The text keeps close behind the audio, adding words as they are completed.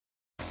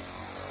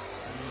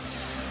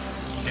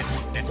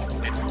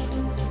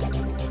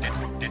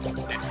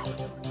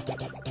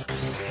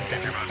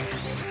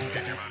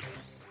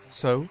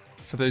So,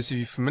 for those of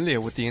you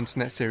familiar with the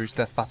internet series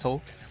Death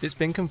Battle, it's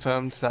been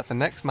confirmed that the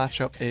next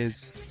matchup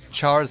is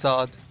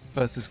Charizard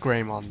vs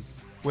Greymon.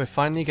 We're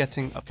finally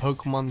getting a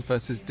Pokémon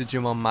vs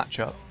Digimon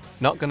matchup.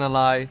 Not gonna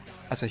lie,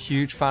 as a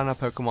huge fan of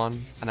Pokémon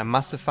and a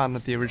massive fan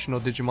of the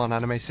original Digimon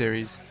anime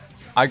series,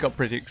 I got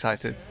pretty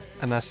excited.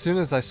 And as soon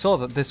as I saw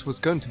that this was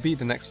going to be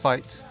the next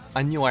fight,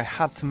 I knew I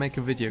had to make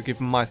a video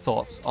giving my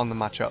thoughts on the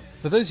matchup.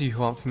 For those of you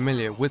who aren't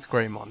familiar with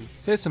Greymon,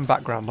 here's some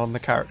background on the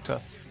character.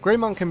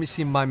 Greymon can be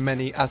seen by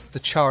many as the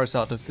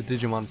Charizard of the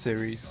Digimon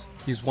series.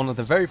 He was one of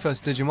the very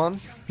first Digimon,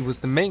 he was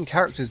the main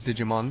character's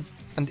Digimon,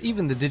 and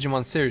even the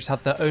Digimon series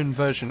had their own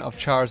version of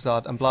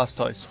Charizard and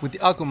Blastoise with the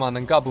Agumon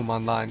and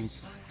Gabumon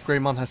lines.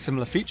 Greymon has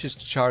similar features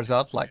to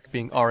Charizard, like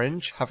being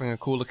orange, having a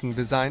cool looking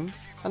design,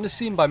 and is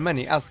seen by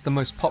many as the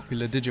most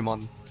popular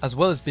Digimon, as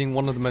well as being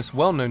one of the most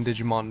well-known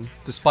Digimon,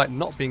 despite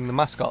not being the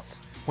mascot.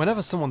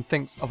 Whenever someone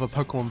thinks of a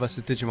Pokémon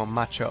vs Digimon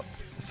matchup,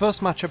 the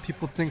first matchup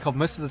people think of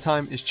most of the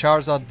time is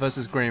Charizard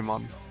vs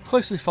Greymon,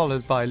 closely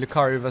followed by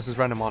Lucario vs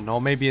Renamon,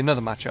 or maybe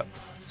another matchup.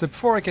 So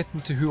before I get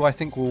into who I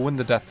think will win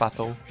the death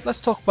battle,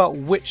 let's talk about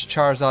which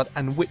Charizard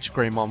and which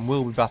Greymon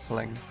will be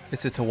battling.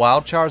 Is it a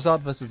wild Charizard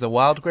versus a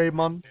wild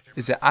Greymon?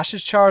 Is it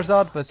Ash's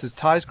Charizard versus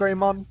Ty's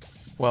Greymon?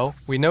 Well,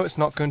 we know it's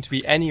not going to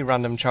be any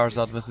random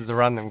Charizard versus a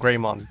random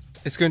Greymon.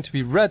 It's going to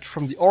be Red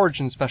from the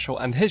Origin Special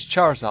and his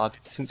Charizard,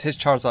 since his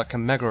Charizard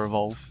can Mega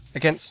Evolve,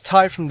 against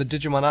Ty from the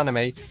Digimon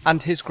anime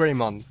and his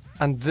Greymon.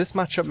 And this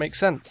matchup makes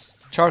sense.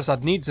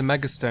 Charizard needs a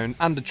Mega Stone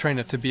and a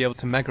trainer to be able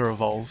to Mega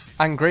Evolve,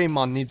 and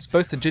Greymon needs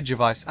both a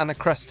Digivice and a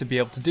crest to be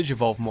able to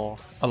Digivolve more,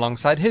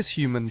 alongside his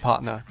human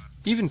partner.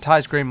 Even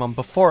Ty's Greymon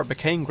before it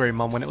became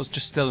Greymon when it was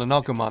just still an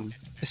Agumon,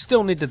 it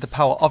still needed the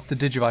power of the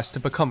Digivice to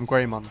become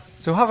Greymon.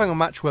 So having a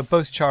match where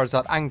both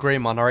Charizard and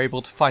Greymon are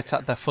able to fight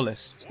at their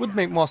fullest would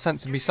make more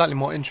sense and be slightly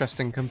more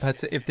interesting compared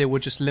to if they were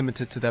just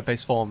limited to their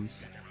base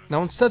forms.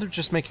 Now instead of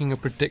just making a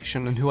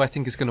prediction on who I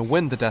think is going to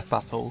win the death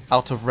battle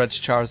out of Red's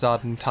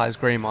Charizard and Ty's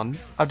Greymon,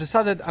 I've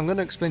decided I'm going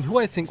to explain who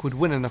I think would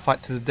win in a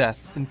fight to the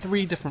death in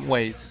 3 different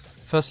ways.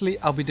 Firstly,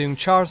 I'll be doing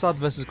Charizard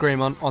vs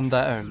Greymon on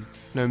their own.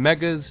 No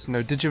Megas,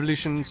 no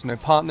Digivolutions, no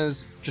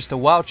partners, just a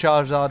wild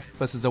Charizard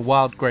versus a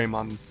wild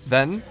Greymon.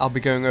 Then, I'll be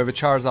going over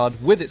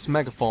Charizard with its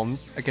Mega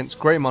Forms against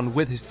Greymon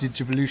with his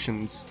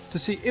Digivolutions to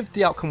see if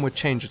the outcome would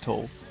change at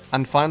all.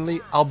 And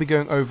finally, I'll be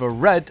going over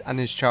Red and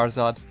his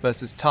Charizard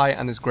versus Ty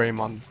and his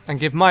Greymon, and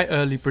give my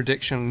early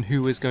prediction on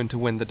who is going to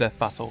win the death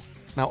battle.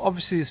 Now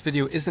obviously this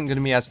video isn't going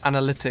to be as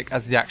analytic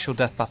as the actual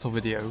death battle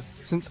video,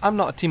 since I'm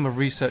not a team of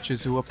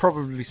researchers who have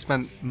probably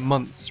spent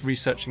months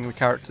researching the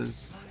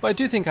characters, but I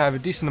do think I have a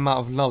decent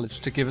amount of knowledge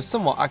to give a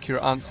somewhat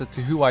accurate answer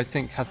to who I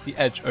think has the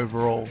edge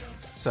overall.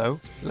 So,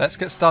 let's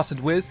get started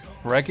with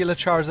regular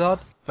Charizard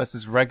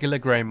versus regular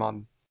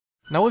Greymon.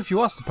 Now if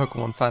you ask the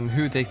Pokemon fan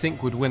who they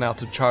think would win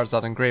out of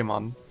Charizard and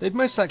Greymon, they'd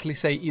most likely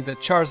say either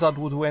Charizard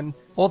would win,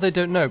 or they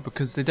don't know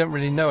because they don't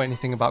really know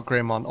anything about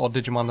Greymon or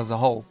Digimon as a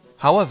whole.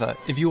 However,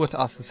 if you were to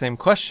ask the same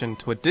question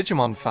to a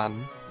Digimon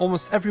fan,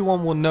 almost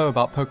everyone will know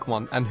about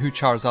Pokemon and who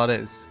Charizard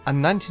is,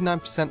 and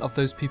 99% of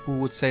those people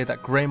would say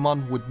that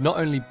Greymon would not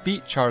only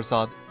beat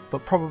Charizard,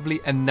 but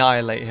probably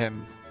annihilate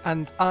him.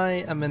 And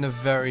I am in a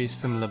very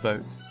similar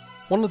boat.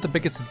 One of the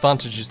biggest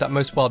advantages that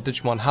most wild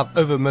Digimon have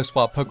over most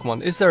wild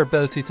Pokemon is their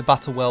ability to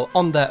battle well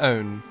on their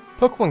own.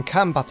 Pokemon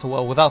can battle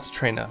well without a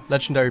trainer,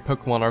 legendary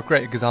Pokemon are a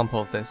great example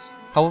of this.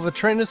 However,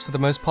 trainers for the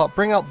most part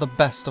bring out the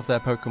best of their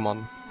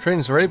Pokemon.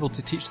 Trainers are able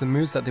to teach them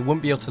moves that they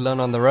wouldn't be able to learn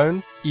on their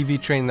own,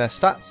 EV train their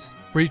stats,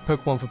 breed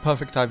Pokemon for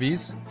perfect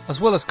IVs, as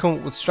well as come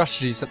up with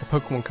strategies that the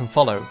Pokemon can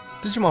follow.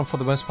 Digimon for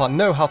the most part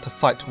know how to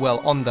fight well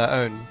on their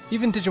own.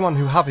 Even Digimon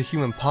who have a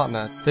human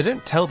partner, they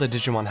don't tell their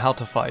Digimon how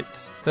to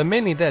fight. They're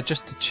mainly there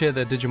just to cheer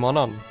their Digimon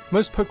on.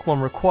 Most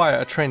Pokemon require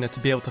a trainer to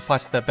be able to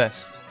fight at their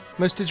best.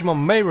 Most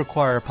Digimon may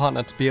require a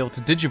partner to be able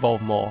to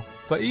Digivolve more,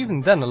 but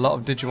even then a lot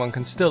of Digimon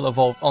can still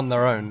evolve on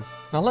their own.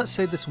 Now let's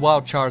say this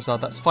wild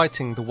Charizard that's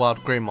fighting the wild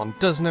Greymon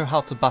does know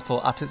how to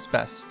battle at its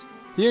best.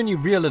 The only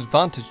real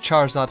advantage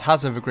Charizard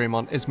has over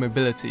Greymon is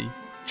mobility.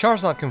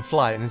 Charizard can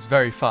fly and is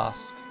very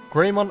fast.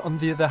 Greymon on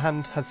the other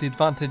hand has the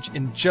advantage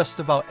in just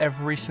about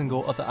every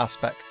single other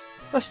aspect.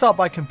 Let's start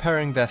by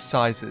comparing their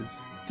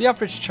sizes. The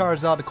average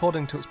Charizard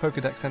according to its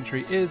Pokédex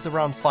entry is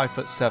around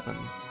 5'7".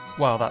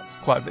 Well, that's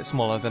quite a bit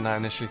smaller than I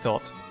initially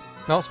thought.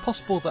 Now it's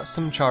possible that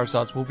some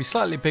Charizards will be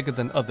slightly bigger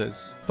than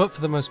others, but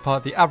for the most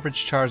part the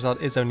average Charizard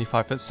is only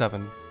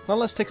 5'7". Now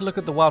let's take a look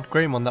at the wild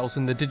Greymon that was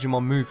in the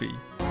Digimon movie.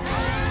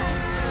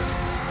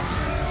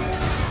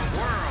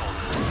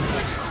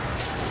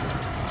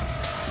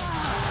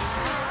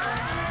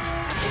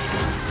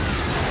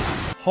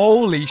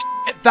 Holy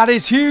shit, that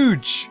is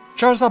huge!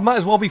 Charizard might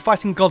as well be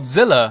fighting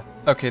Godzilla!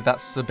 Okay,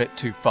 that's a bit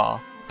too far.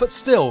 But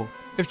still,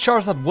 if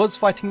Charizard was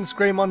fighting this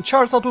Greymon,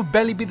 Charizard would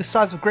barely be the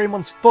size of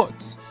Greymon's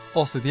foot.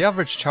 Also, the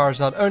average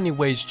Charizard only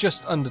weighs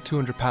just under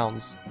 200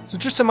 pounds. So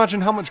just imagine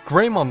how much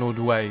Greymon would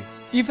weigh.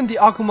 Even the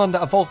Agumon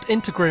that evolved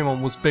into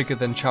Greymon was bigger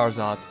than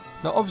Charizard.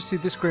 Now obviously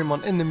this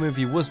Greymon in the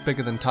movie was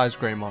bigger than Ty's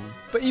Greymon,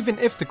 but even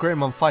if the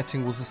Greymon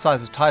fighting was the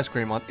size of Ty's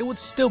Greymon, it would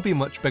still be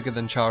much bigger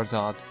than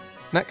Charizard.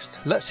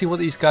 Next, let's see what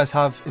these guys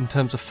have in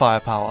terms of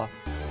firepower.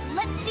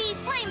 Let's see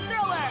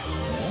Flamethrower!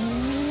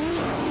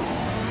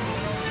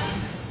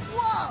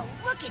 Whoa,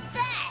 look at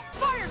that!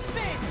 Fire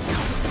spin!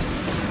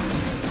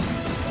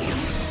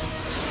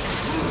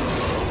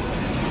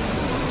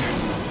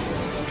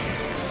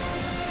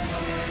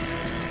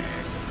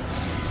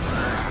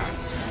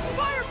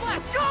 Fire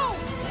Blast, go!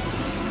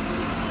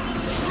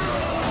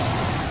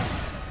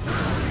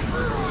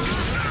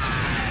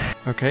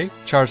 Okay,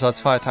 Charizard's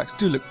fire attacks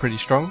do look pretty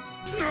strong.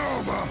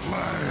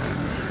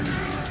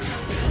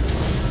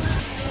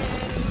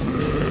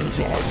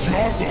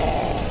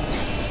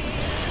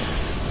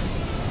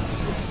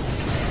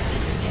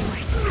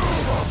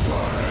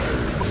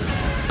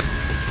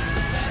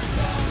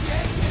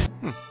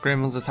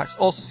 Greymon's attacks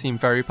also seem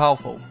very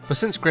powerful, but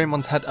since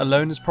Greymon's head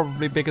alone is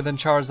probably bigger than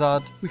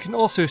Charizard, we can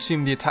also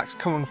assume the attacks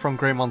coming from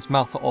Greymon's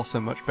mouth are also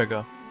much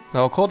bigger.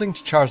 Now according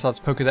to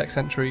Charizard's Pokédex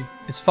entry,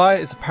 its fire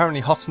is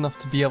apparently hot enough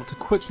to be able to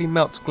quickly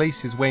melt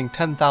glaciers weighing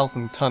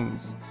 10,000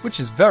 tons,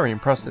 which is very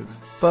impressive.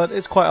 But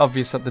it's quite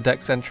obvious that the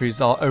Dex entries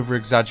are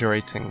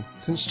over-exaggerating,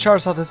 since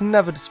Charizard has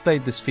never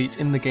displayed this feat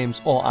in the games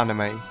or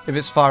anime. If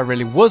its fire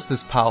really was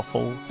this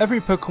powerful,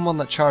 every Pokemon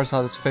that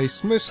Charizard has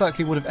faced most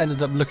likely would have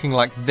ended up looking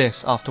like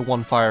this after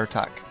one fire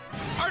attack.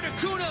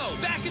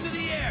 Articuno, back into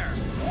the air!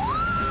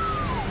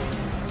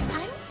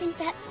 I don't think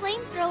that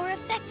Flamethrower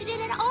affected it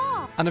at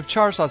all. And if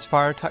Charizard's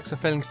fire attacks are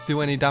failing to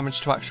do any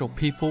damage to actual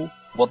people,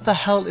 what the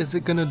hell is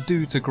it gonna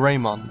do to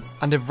Greymon?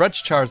 And if Reg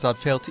Charizard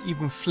failed to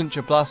even flinch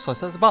a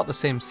Blastoise that's about the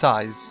same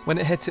size, when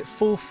it hit it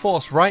full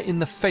force right in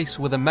the face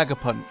with a Mega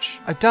Punch,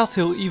 I doubt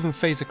it'll even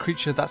phase a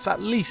creature that's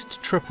at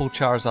least triple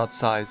Charizard's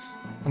size.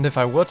 And if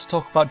I were to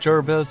talk about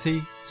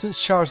durability,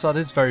 since Charizard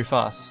is very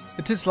fast,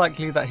 it is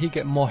likely that he'd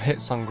get more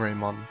hits on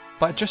Greymon.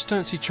 But I just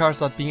don't see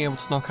Charizard being able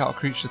to knock out a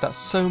creature that's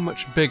so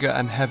much bigger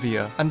and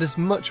heavier, and is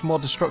much more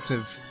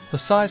destructive. The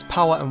size,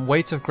 power and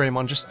weight of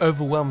Greymon just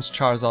overwhelms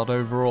Charizard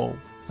overall.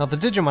 Now the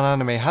Digimon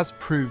anime has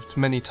proved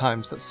many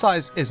times that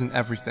size isn't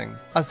everything,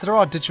 as there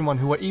are Digimon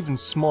who are even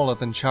smaller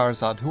than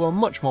Charizard who are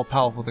much more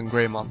powerful than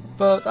Greymon,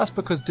 but that's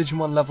because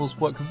Digimon levels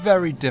work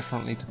very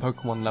differently to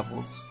Pokemon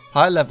levels.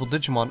 High level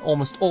Digimon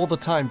almost all the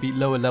time beat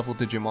lower level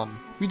Digimon.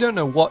 We don't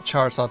know what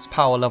Charizard's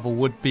power level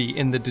would be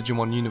in the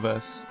Digimon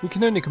universe. We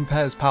can only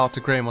compare his power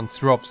to Greymon's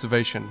through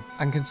observation,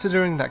 and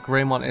considering that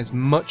Greymon is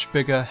much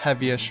bigger,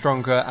 heavier,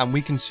 stronger and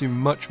we consume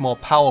much more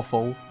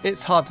powerful,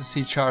 it's hard to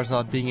see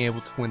Charizard being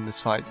able to win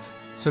this fight.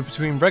 So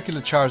between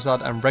regular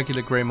Charizard and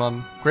regular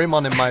Greymon,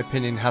 Greymon in my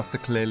opinion has the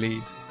clear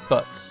lead.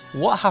 But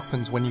what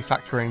happens when you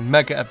factor in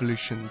Mega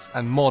Evolutions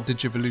and more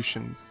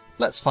Digivolutions?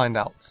 Let's find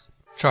out.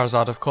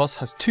 Charizard of course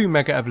has 2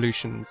 Mega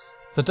Evolutions.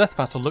 The Death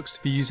Battle looks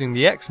to be using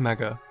the X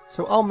Mega,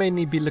 so I'll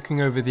mainly be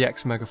looking over the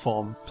X Mega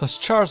form. Plus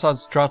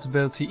Charizard's drought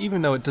ability,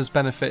 even though it does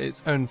benefit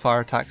its own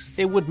fire attacks,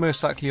 it would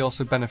most likely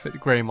also benefit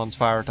Greymon's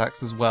fire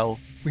attacks as well.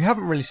 We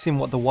haven't really seen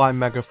what the Y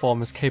Mega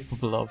form is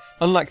capable of,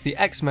 unlike the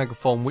X Mega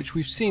form which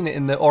we've seen it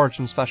in the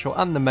Origin Special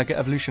and the Mega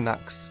Evolution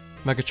Acts.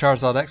 Mega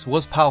Charizard X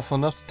was powerful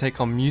enough to take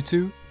on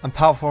Mewtwo, and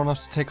powerful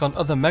enough to take on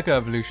other Mega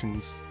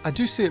Evolutions. I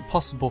do see it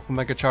possible for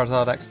Mega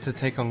Charizard X to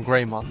take on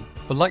Greymon,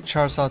 but like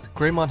Charizard,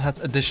 Greymon has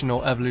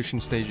additional evolution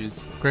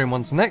stages.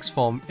 Greymon's next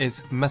form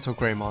is Metal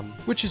Greymon,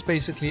 which is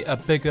basically a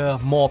bigger,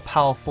 more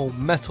powerful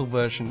metal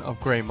version of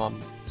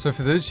Greymon. So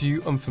for those of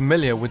you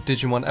unfamiliar with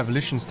Digimon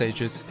evolution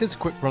stages, here's a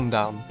quick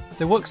rundown.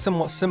 They work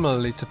somewhat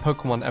similarly to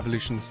Pokemon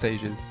evolution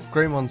stages.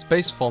 Greymon's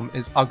base form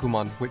is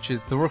Agumon, which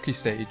is the rookie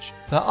stage.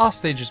 There are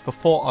stages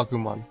before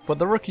Agumon, but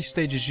the rookie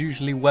stage is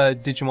usually where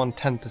Digimon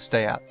tend to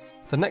stay at.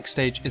 The next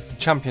stage is the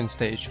champion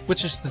stage,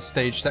 which is the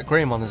stage that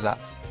Greymon is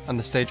at. And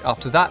the stage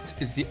after that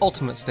is the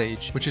ultimate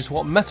stage, which is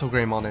what Metal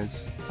Greymon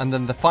is. And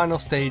then the final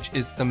stage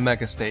is the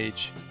Mega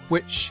stage,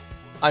 which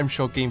I'm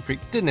sure Game Freak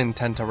didn't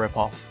intend to rip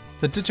off.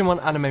 The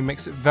Digimon anime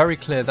makes it very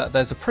clear that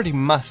there's a pretty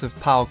massive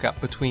power gap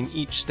between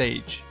each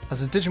stage,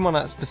 as a Digimon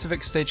at a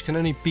specific stage can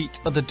only beat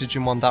other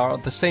Digimon that are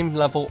at the same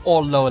level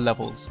or lower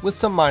levels, with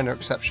some minor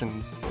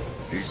exceptions.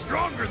 He's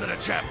stronger than a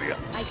champion!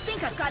 I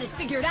think I've got it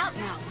figured out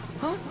now.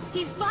 Huh?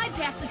 He's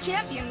bypassed the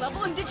champion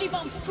level and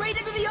Digivolved straight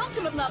into the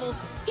ultimate level.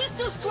 He's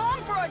too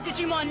strong for our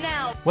Digimon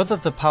now! Whether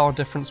the power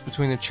difference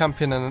between a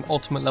champion and an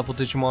ultimate level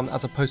Digimon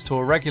as opposed to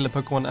a regular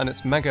Pokemon and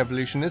its Mega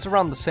Evolution is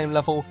around the same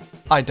level,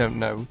 I don't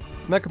know.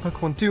 Mega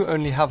Pokemon do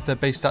only have their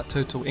base stat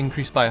total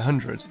increased by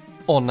 100,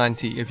 or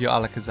 90 if you're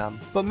Alakazam,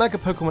 but Mega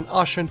Pokemon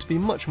are shown to be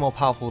much more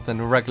powerful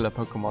than regular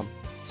Pokemon.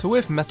 So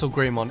if Metal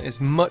Greymon is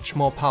much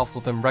more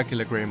powerful than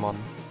regular Greymon,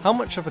 how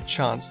much of a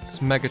chance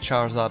does Mega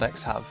Charizard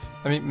X have?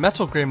 I mean,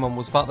 Metal Greymon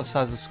was about the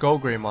size of Skull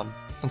Greymon,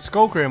 and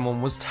Skull Greymon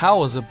was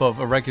towers above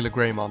a regular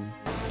Greymon.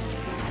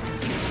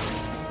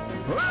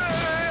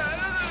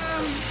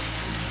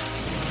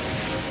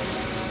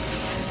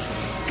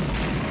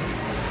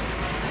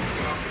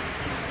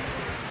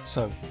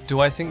 So,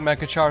 do I think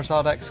Mega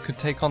Charizard X could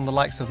take on the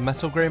likes of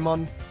Metal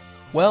Greymon?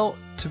 Well,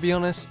 to be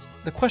honest,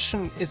 the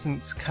question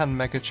isn't can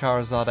Mega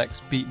Charizard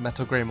X beat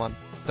Metal Greymon?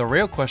 The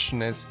real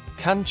question is,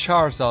 can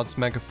Charizard's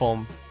Mega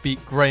Form beat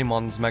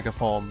Greymon's Mega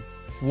Form?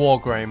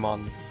 War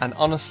Greymon. And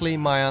honestly,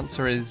 my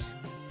answer is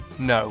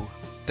no,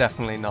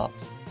 definitely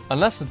not.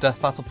 Unless the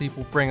Death Battle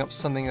people bring up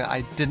something that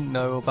I didn't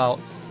know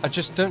about, I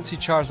just don't see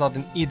Charizard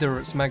in either of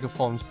its Mega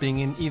Forms being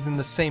in even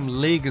the same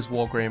league as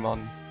War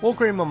Greymon. War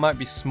Greymon might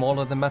be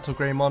smaller than Metal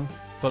Greymon,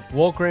 but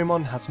War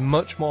Greymon has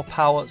much more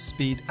power,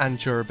 speed and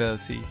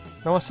durability.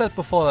 Now I said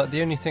before that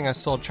the only thing I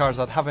saw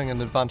Charizard having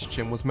an advantage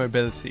in was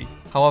mobility.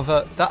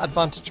 However, that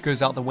advantage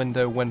goes out the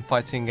window when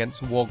fighting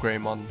against War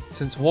Greymon,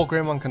 since War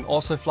Greymon can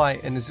also fly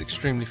and is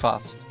extremely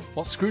fast.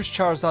 What screws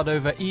Charizard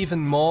over even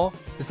more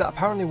is that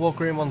apparently War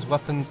Greymon's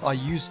weapons are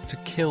used to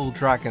kill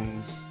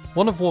dragons.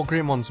 One of War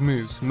Greymon's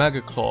moves,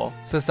 Mega Claw,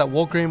 says that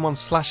War Greymon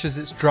slashes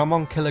its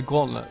Dramon Killer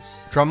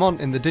Gauntlets. Dramon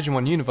in the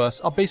Digimon universe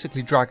are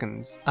basically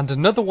dragons, and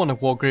another one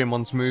of War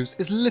Greymon's moves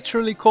is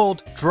literally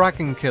called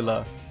Dragon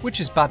Killer, which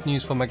is bad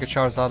news for Mega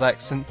Charizard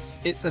X since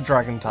it's a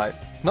dragon type.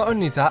 Not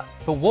only that,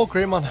 but War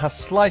Greymon has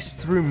sliced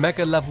through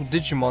Mega level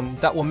Digimon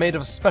that were made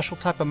of a special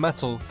type of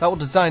metal that were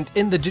designed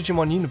in the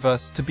Digimon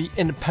universe to be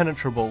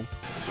impenetrable.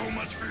 So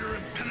much for your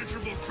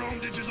impenetrable chrome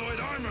Digizoid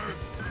armor!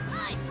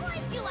 I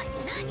sliced you like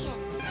an onion.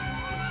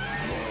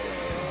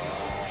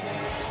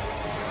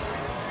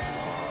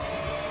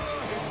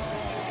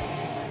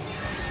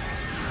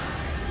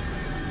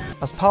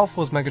 As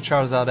powerful as Mega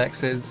Charizard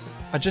X is,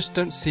 I just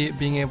don't see it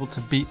being able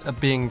to beat a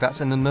being that's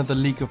in another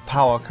league of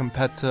power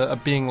compared to a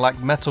being like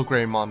Metal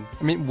Greymon.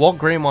 I mean, War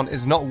Greymon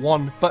is not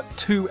one, but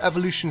two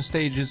evolution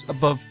stages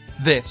above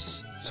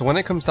this. So when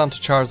it comes down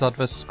to Charizard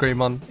vs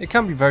Greymon, it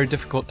can be very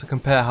difficult to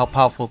compare how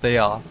powerful they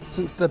are,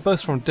 since they're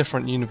both from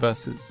different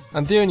universes,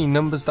 and the only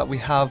numbers that we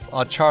have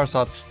are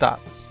Charizard's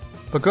stats.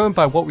 But going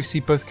by what we see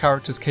both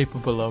characters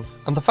capable of,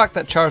 and the fact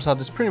that Charizard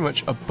is pretty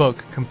much a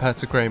bug compared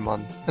to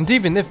Greymon. And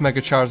even if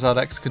Mega Charizard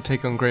X could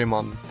take on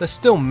Greymon, there's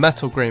still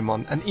Metal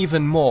Greymon and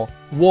even more,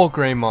 War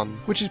Greymon,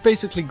 which is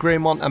basically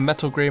Greymon and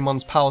Metal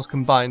Greymon's powers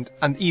combined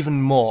and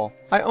even more.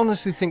 I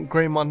honestly think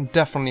Greymon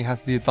definitely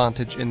has the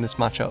advantage in this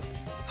matchup.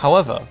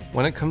 However,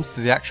 when it comes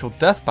to the actual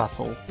death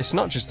battle, it's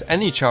not just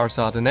any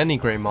Charizard and any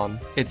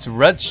Greymon, it's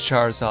Red's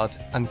Charizard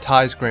and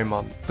Ty's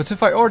Greymon. But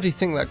if I already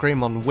think that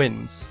Greymon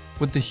wins,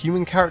 would the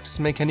human characters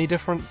make any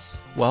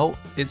difference? Well,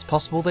 it's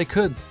possible they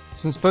could,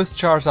 since both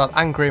Charizard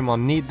and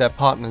Greymon need their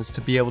partners to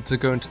be able to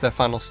go into their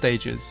final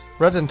stages.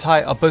 Red and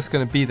Ty are both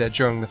going to be there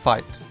during the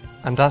fight.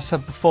 And as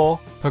said before,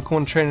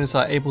 Pokemon trainers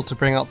are able to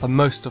bring out the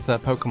most of their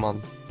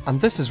Pokemon.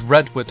 And this is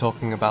Red we're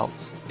talking about.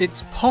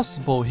 It's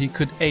possible he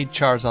could aid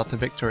Charizard to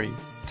victory.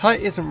 Ty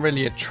isn't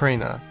really a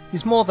trainer,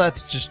 he's more there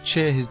to just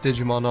cheer his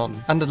Digimon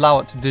on and allow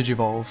it to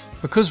digivolve.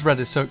 Because Red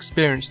is so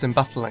experienced in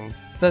battling,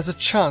 there's a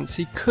chance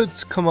he could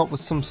come up with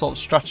some sort of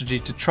strategy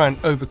to try and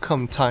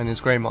overcome Ty and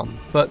his Greymon,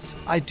 but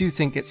I do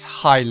think it's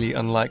highly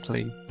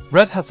unlikely.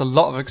 Red has a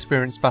lot of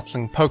experience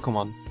battling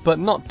Pokemon, but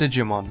not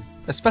Digimon,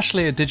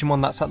 especially a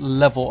Digimon that's at the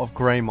level of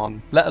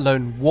Greymon, let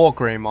alone War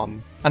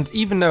Greymon. And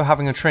even though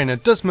having a trainer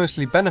does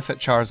mostly benefit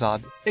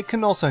Charizard, it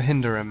can also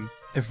hinder him.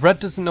 If Red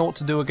doesn't know what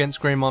to do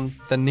against Greymon,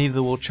 then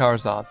neither will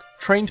Charizard.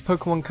 Trained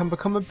Pokemon can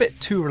become a bit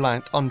too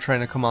reliant on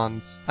trainer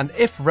commands, and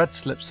if Red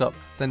slips up,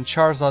 then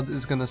Charizard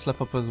is going to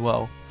slip up as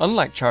well.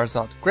 Unlike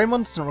Charizard,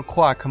 Greymon doesn't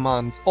require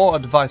commands or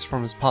advice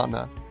from his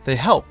partner. They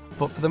help,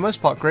 but for the most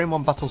part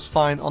Greymon battles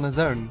fine on his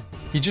own.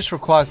 He just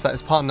requires that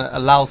his partner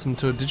allows him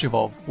to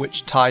digivolve,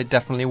 which Ty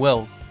definitely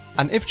will.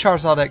 And if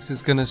Charizard X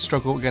is going to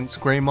struggle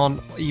against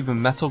Greymon, or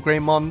even Metal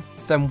Greymon,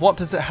 then what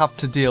does it have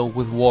to deal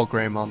with War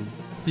Greymon?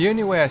 The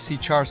only way I see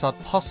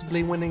Charizard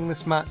possibly winning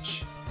this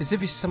match is if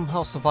he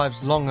somehow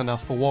survives long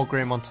enough for War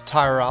Greymon to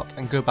tire out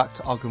and go back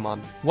to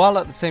Agumon, while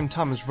at the same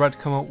time has Red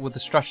come up with a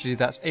strategy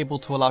that's able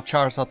to allow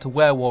Charizard to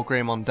wear War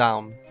Greymon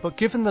down. But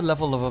given the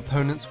level of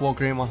opponents War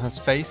Greymon has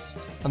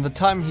faced, and the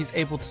time he's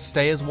able to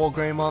stay as War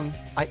Greymon,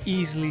 I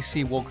easily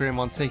see War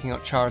Greymon taking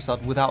out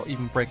Charizard without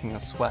even breaking a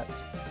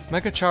sweat.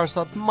 Mega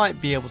Charizard might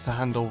be able to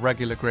handle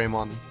regular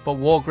Greymon, but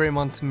War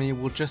Greymon to me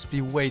will just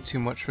be way too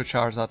much for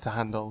Charizard to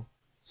handle.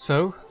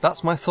 So,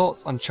 that's my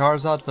thoughts on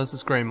Charizard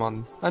vs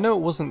Greymon. I know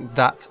it wasn't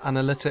that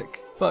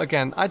analytic, but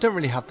again, I don't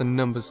really have the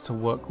numbers to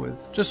work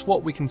with, just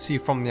what we can see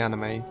from the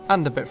anime,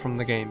 and a bit from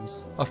the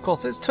games. Of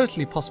course, it's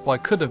totally possible I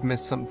could have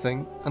missed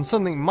something, and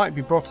something might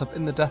be brought up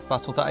in the death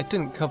battle that I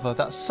didn't cover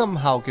that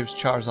somehow gives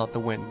Charizard the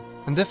win.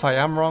 And if I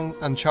am wrong,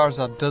 and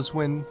Charizard does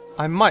win,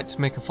 I might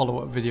make a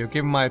follow-up video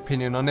giving my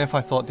opinion on if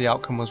I thought the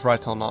outcome was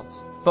right or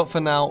not. But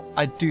for now,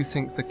 I do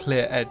think the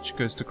clear edge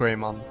goes to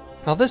Greymon.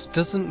 Now this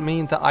doesn't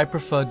mean that I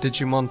prefer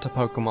Digimon to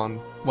Pokemon.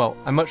 Well,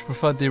 I much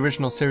preferred the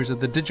original series of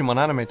the Digimon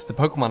anime to the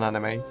Pokemon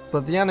anime,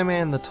 but the anime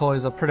and the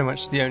toys are pretty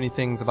much the only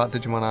things about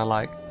Digimon I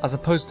like, as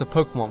opposed to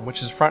Pokemon,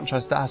 which is a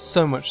franchise that has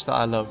so much that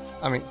I love.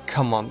 I mean,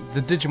 come on,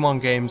 the Digimon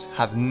games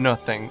have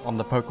nothing on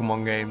the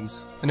Pokemon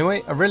games.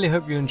 Anyway, I really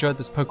hope you enjoyed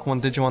this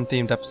Pokemon Digimon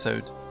themed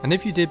episode, and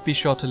if you did, be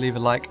sure to leave a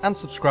like and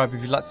subscribe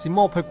if you'd like to see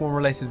more Pokemon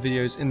related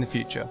videos in the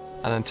future.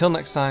 And until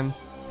next time,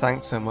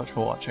 thanks so much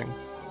for watching.